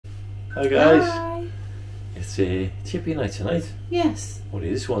Hi guys. Hi. It's Chippy night tonight. Yes. What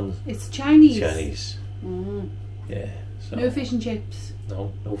is this one? It's Chinese. Chinese. Mm. Yeah. So No fish and chips.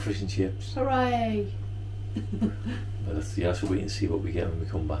 no fish and chips. Hooray. But you have to wait and see what we get when we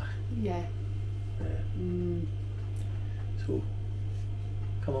come back. Yeah. So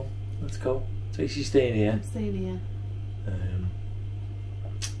come on, let's go. Tracy's staying here. I'm staying here.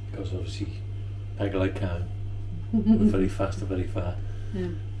 Because obviously Peg can't. Very fast and very far. Yeah.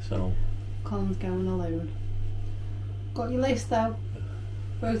 So Colin's going alone. Got your list though.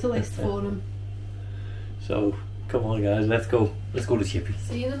 Wrote a list for him. So come on guys, let's go. Let's go to Chippy.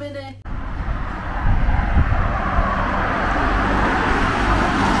 See you in a minute.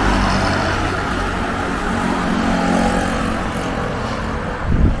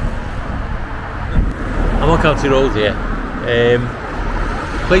 I'm on County Road here.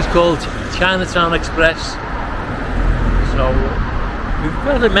 Place called Chinatown Express. So we've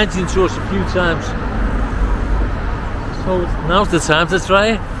had it mentioned to us a few times. So now's the time to try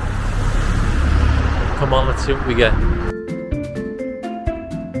it. Come on, let's see what we get.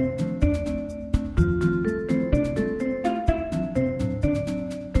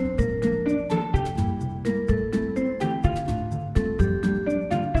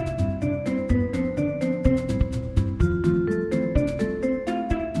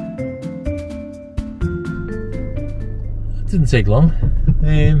 Didn't take long.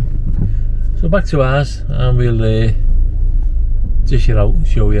 So back to ours, and we'll dish it out and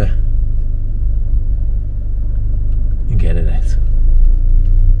show you and get it out.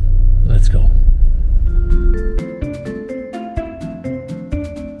 Let's go.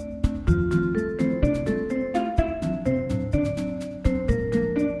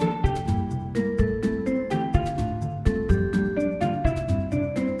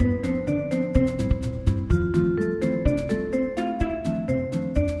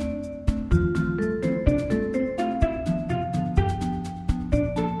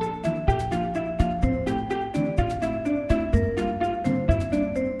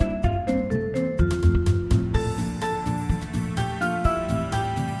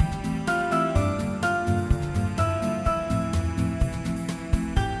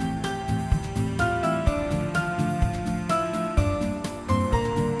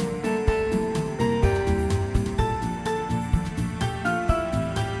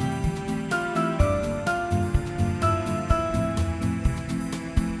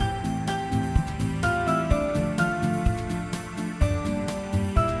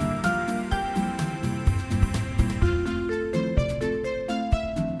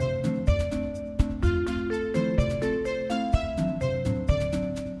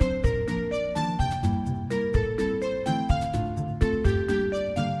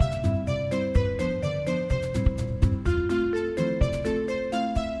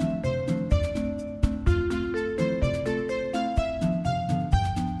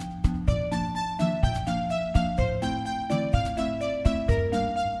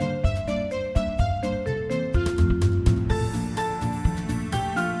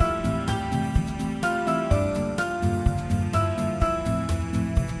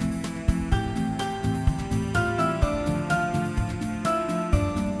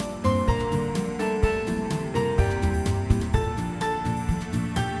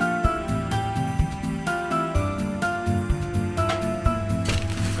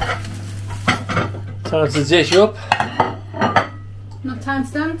 Time to dish up. Not time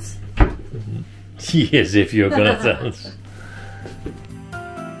to dance? Yes, if you're gonna dance.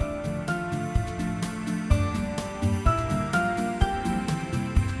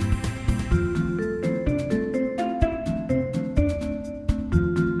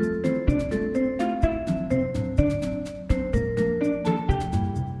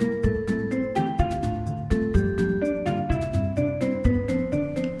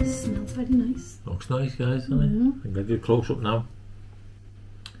 Looks nice, guys, doesn't it? I'm going to do a close up now.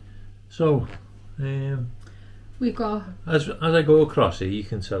 So, we got. As I go across here, you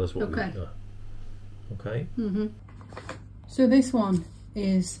can tell us what we've got. Okay. So this one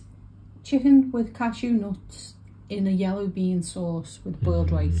is chicken with cashew nuts in a yellow bean sauce with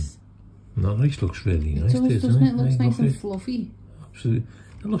boiled rice. The rice looks really nice, doesn't it? It looks nice and fluffy. Absolutely.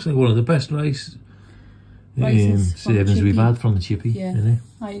 It looks like one of the best rice servings we've had from the Chippy. Yeah,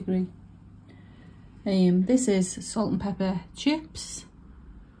 I agree. This is salt and pepper chips.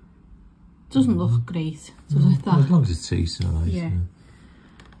 Doesn't look great, does it? That? As long as it tastes alright. Yeah.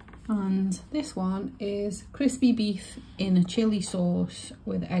 And this one is crispy beef in a chilli sauce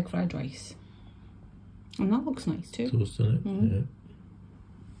with egg fried rice. And that looks nice too. It does, doesn't it? Yeah.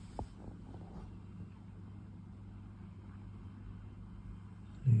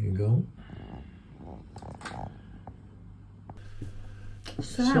 There you go.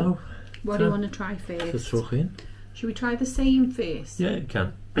 So what do you want to try first? Let's tuck in. Should we try the same first? Yeah, it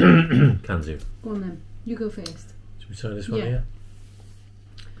can. Can do. Go on then. You go first. Should we try this one Yeah. here?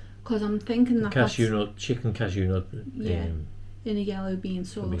 Because I'm thinking that Cashew nut, chicken cashew nut. Yeah. In a yellow bean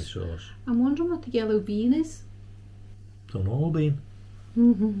sauce. Bean sauce. I'm wondering what the yellow bean is. Don't know, bean.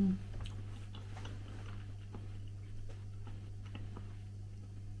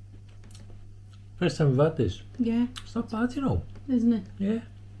 First time we've had this. Yeah, It's not bad, you know. isn't it? Yeah.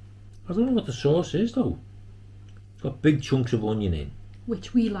 I don't know what the sauce is though. It's got big chunks of onion in.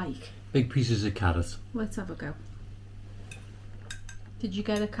 Which we like. Big pieces of carrot. Let's have a go. Did you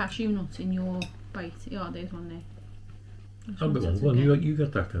get a cashew nut in your bite? Oh, there's one there. Which I'll be one's one. that Well, again? you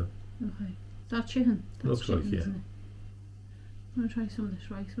got that go. Okay. That chicken? That's Looks like, chicken, yeah. isn't it? I'm going to try some of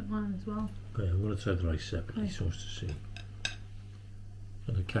this rice with mine as well. Okay, I'm going to try the rice separately Okay. so as to see.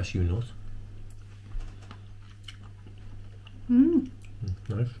 And the cashew nut.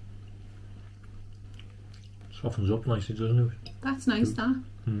 Nice. Softens up nicely, doesn't it? That's nice, that.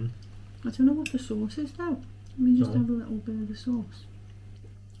 I don't know what the sauce is though. Let me just No. have a little bit of the sauce.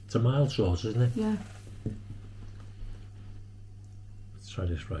 It's a mild sauce, isn't it? Yeah. Let's try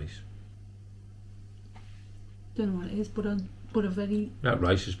this rice. Don't know what it is, but a very, That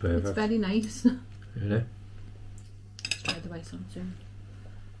rice is perfect. it's very nice. Isn't it? Let's try the rice on too.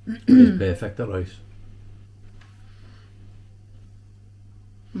 It's perfect, that rice.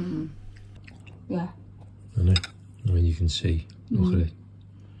 Yeah. Isn't it? I mean, you can see. Look at it.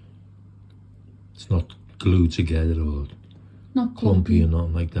 It's not glued together or Not clumpy or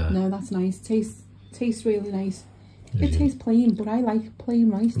nothing like that. No, that's nice. Tastes really nice. Is It it? tastes plain, but I like plain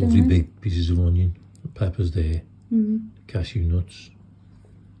rice, don't Lovely I? big pieces of onion, peppers there, cashew nuts,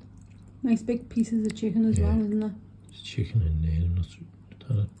 Nice big pieces of chicken as Yeah. well, isn't there? there's chicken in there. I'm not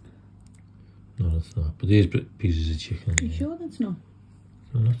sure. No, it's not. But there's pieces of chicken. You there. sure that's not?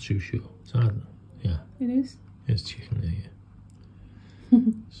 I'm not too sure. It's hard. Yeah, It is. there's chicken there. Yeah.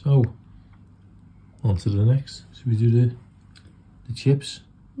 So, on to the next. Should we do the chips?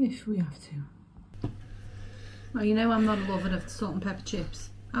 If we have to. Well, you know I'm not a lover of salt and pepper chips.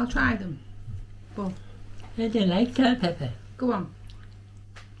 I'll try them. But I don't like salt and pepper. go on.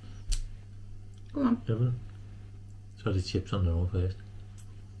 Go on. Haven't? Try the chips on their own first.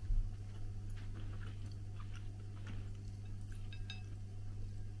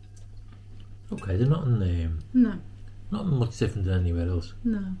 Okay, they're not No, not much different than anywhere else.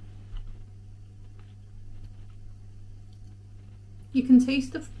 no. You can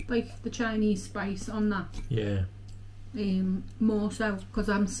taste the Chinese spice on that. Yeah. More so because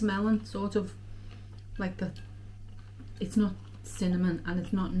I'm smelling sort of like it's not cinnamon and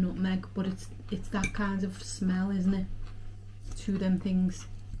it's not nutmeg, but it's that kind of smell, isn't it, to them things.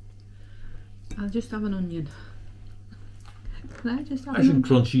 I'll just have an onion. Can I just have As an in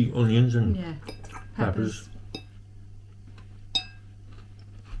crunchy onions and Yeah, peppers.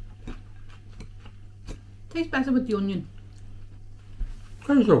 Tastes better with the onion.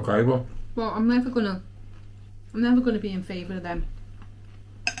 It's okay, but But I'm never gonna be in favour of them.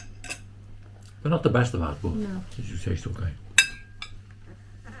 they're not the best of that, but No. they do taste okay.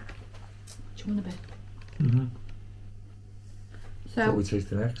 Do you want a bit? What So we taste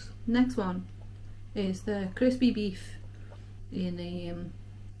the next? next one is the crispy beef in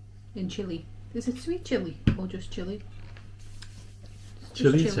chili. Is it sweet chili or just chili? It's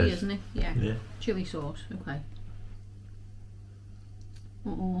Chili, it just chili, says. isn't it? Yeah. Yeah. Chili sauce. Okay.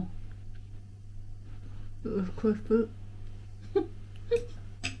 It's crispy.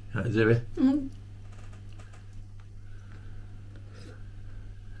 How is it?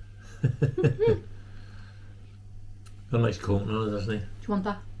 Got a nice coating on it, doesn't it? Do you want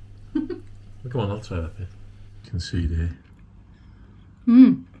that? Come on, I'll try that bit. You can see there.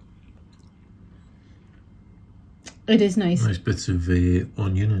 It is nice. Nice bits of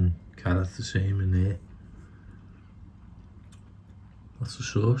onion and carrot the same in there. That's the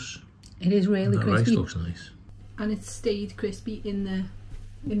sauce. It is really That rice crispy, looks nice. and it's stayed crispy in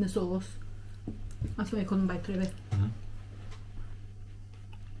the sauce. That's why I couldn't bite through it.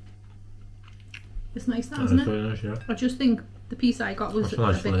 It's nice, that, That's isn't it? very nice, yeah. I just think the piece I got was That's a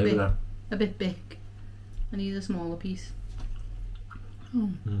nice a bit flavour, big. that. A bit big. I need a smaller piece. Oh,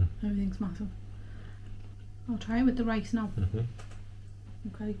 everything's massive. I'll try it with the rice now.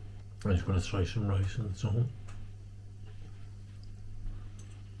 Okay. I'm just going to try some rice and its own.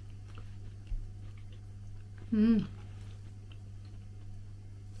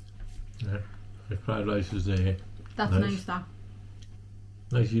 Yeah, the fried rice is there. That's Nice. nice, that.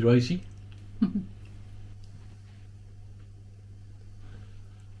 Nicey ricey.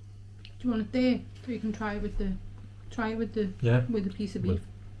 Do you want it there? So you can try it with the Yeah. with the piece of beef.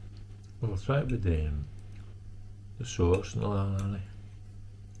 We'll try it with the sauce and all that, aren't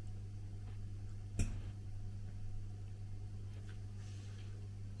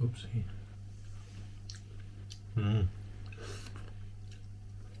Oopsie.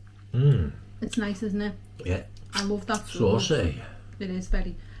 It's nice, isn't it? Yeah. I love that sauce. Saucy. It is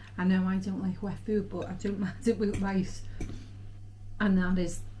very. I know I don't like wet food, but I don't mind it with rice, and that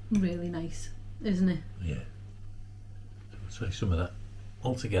is really nice, isn't it? Yeah. So try some of that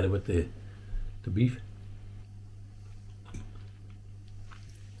all together with the beef.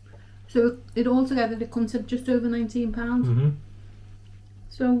 So it all together, it comes to just over £19.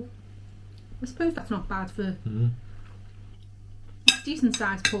 So I suppose that's not bad for it's a decent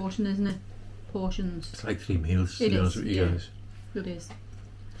sized portion, isn't it? Portions. It's like 3 meals, to be honest with you guys. It is.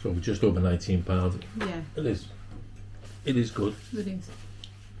 So just over £19. Yeah. It is. It is good. It is.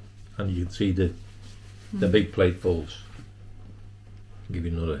 And you can see the big platefuls. I'll give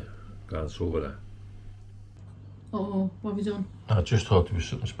you another glance over there. Oh, what have we done? I just thought there was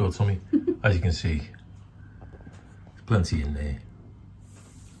something spilled on me. As you can see, there's plenty in there.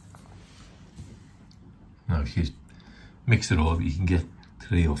 Now if you mix it all, you can get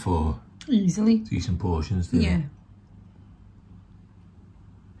 3 or 4 easily decent portions there. Yeah.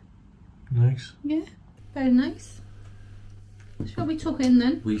 Nice. Yeah, very nice. Shall we tuck in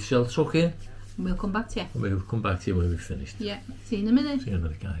then? We shall tuck in. We'll come back to you. We'll come back to you when we've finished. Yeah, see you in a minute. See you in a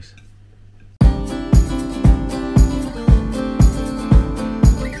minute, guys.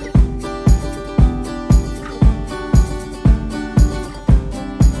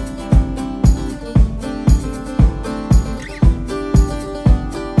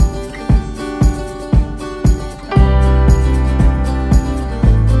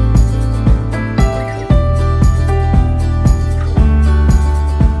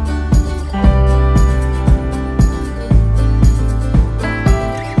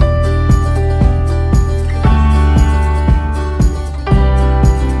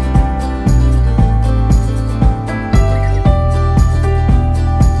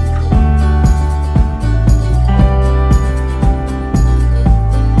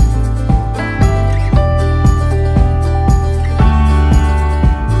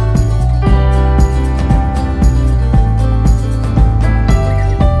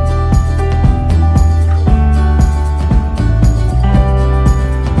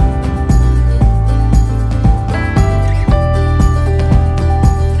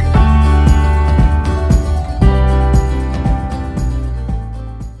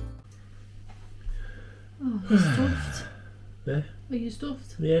 Yeah. Are you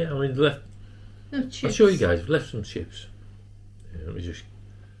stuffed? Yeah, I mean, left. No chips. I'll show you guys. We've left some chips. Yeah, let me just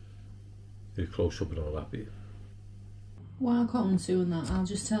get a close up and all that bit. While Colin's doing that, I'll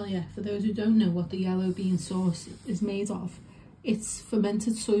just tell you, for those who don't know what the yellow bean sauce is made of, it's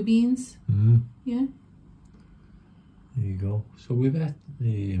fermented soybeans. Yeah. There you go. So we've had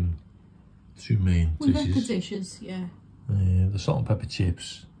the 2 main We've dishes. had the dishes, yeah. The salt and pepper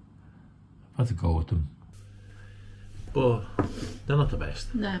chips. I've had to go with them. But they're not the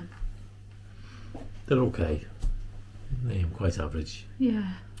best. No. They're okay. They're quite average.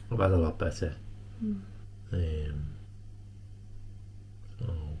 Yeah. I've had a lot better. So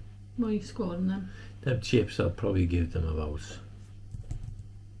What are you scoring them? them chips, I'll probably give them about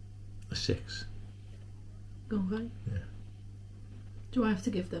a 6. Okay. Yeah. Do I have to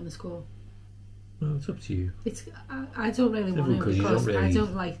give them a score? Well, it's up to you. It's I don't really want to Because you because don't really- I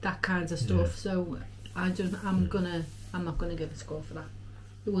don't like that kind of stuff. Yeah. So I'm not gonna give a score for that.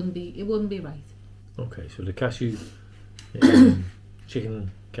 It wouldn't be right. Okay, so the cashew,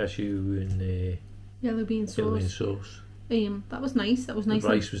 chicken cashew and Yellow bean yellow bean sauce. sauce. That was nice. That was nice. The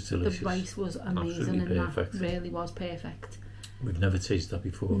rice was delicious. The rice was amazing, Absolutely and perfect. that really was perfect. We've never tasted that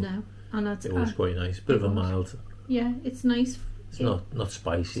before. No, and It was quite nice. Bit of a mild. Yeah, it's nice. It's not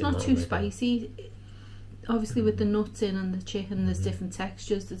spicy. It's not too like that. spicy. Obviously, with the nuts in and the chicken, there's different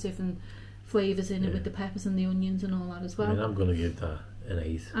textures, there's different flavours in it with the peppers and the onions and all that as well. I mean, I'm going to give that an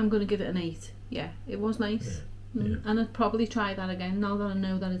 8. I'm going to give it an 8. Yeah, it was nice. Yeah. And I'd probably try that again. Now that I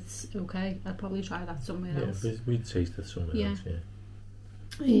know that it's okay, I'd probably try that somewhere else. We'd taste it somewhere else,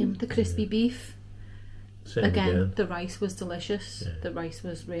 The crispy beef. Same Again, the rice was delicious. Yeah. The rice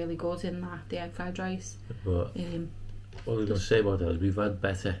was really good in that, the egg fried rice. But what we're going to say about that is we've had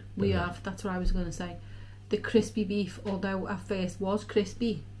better. We have, that's what I was going to say. The crispy beef, although at first was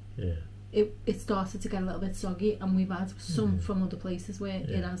crispy, it started to get a little bit soggy, and we've had some from other places where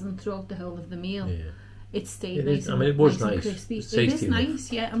it hasn't throughout the whole of the meal. It stayed nice. I mean, it was nice nice. And crispy. It's It is tasty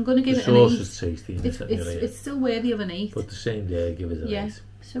nice, yeah. I'm going to give the it an 8. sauce is tasty. It's still worthy of an 8. But the same day, I give it an 8.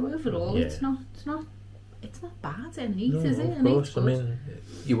 So overall, Yeah. it's not bad in heat, No, is it? of And course. it's I good.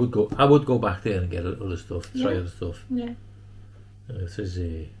 mean, I would go back there and get other stuff, try Yeah. other stuff. Yeah, This is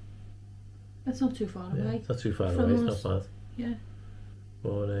it's not too far yeah, away. it's not too far from away. us. It's not bad, Yeah.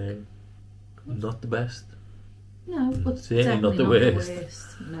 but not the best. No, but Certainly definitely not the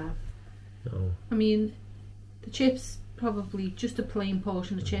worst. No. No. I mean, the chips, probably just a plain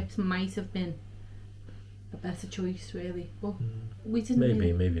portion of chips might have been a better choice, really. But we didn't. Maybe,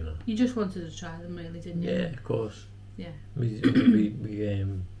 really, maybe not. You just wanted to try them, really, didn't you? Yeah, of course. Yeah. We've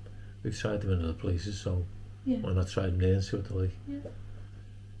tried them in other places, so Yeah. why not try them there and see what they're like? Yeah.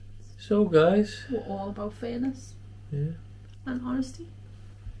 So, guys, We're all about fairness yeah, and honesty.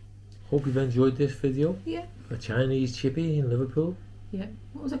 hope you've enjoyed this video. Yeah. A Chinese Chippy in Liverpool, Yeah.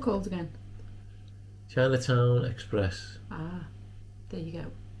 What was it called again? Chinatown Express. Ah, there you go.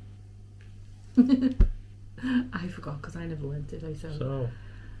 I forgot because I never went, did I? So,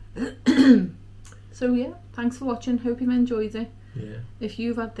 So yeah, thanks for watching. Hope you've enjoyed it. yeah, If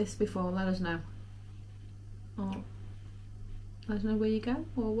you've had this before, let us know. Or let us know where you go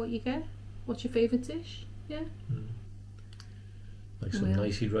or what you get. What's your favourite dish? Yeah. like some Well.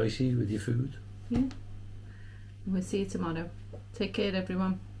 nicey ricey with your food. Yeah. We'll see you tomorrow. Take care,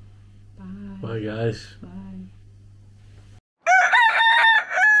 everyone. Bye. Bye, guys. Bye.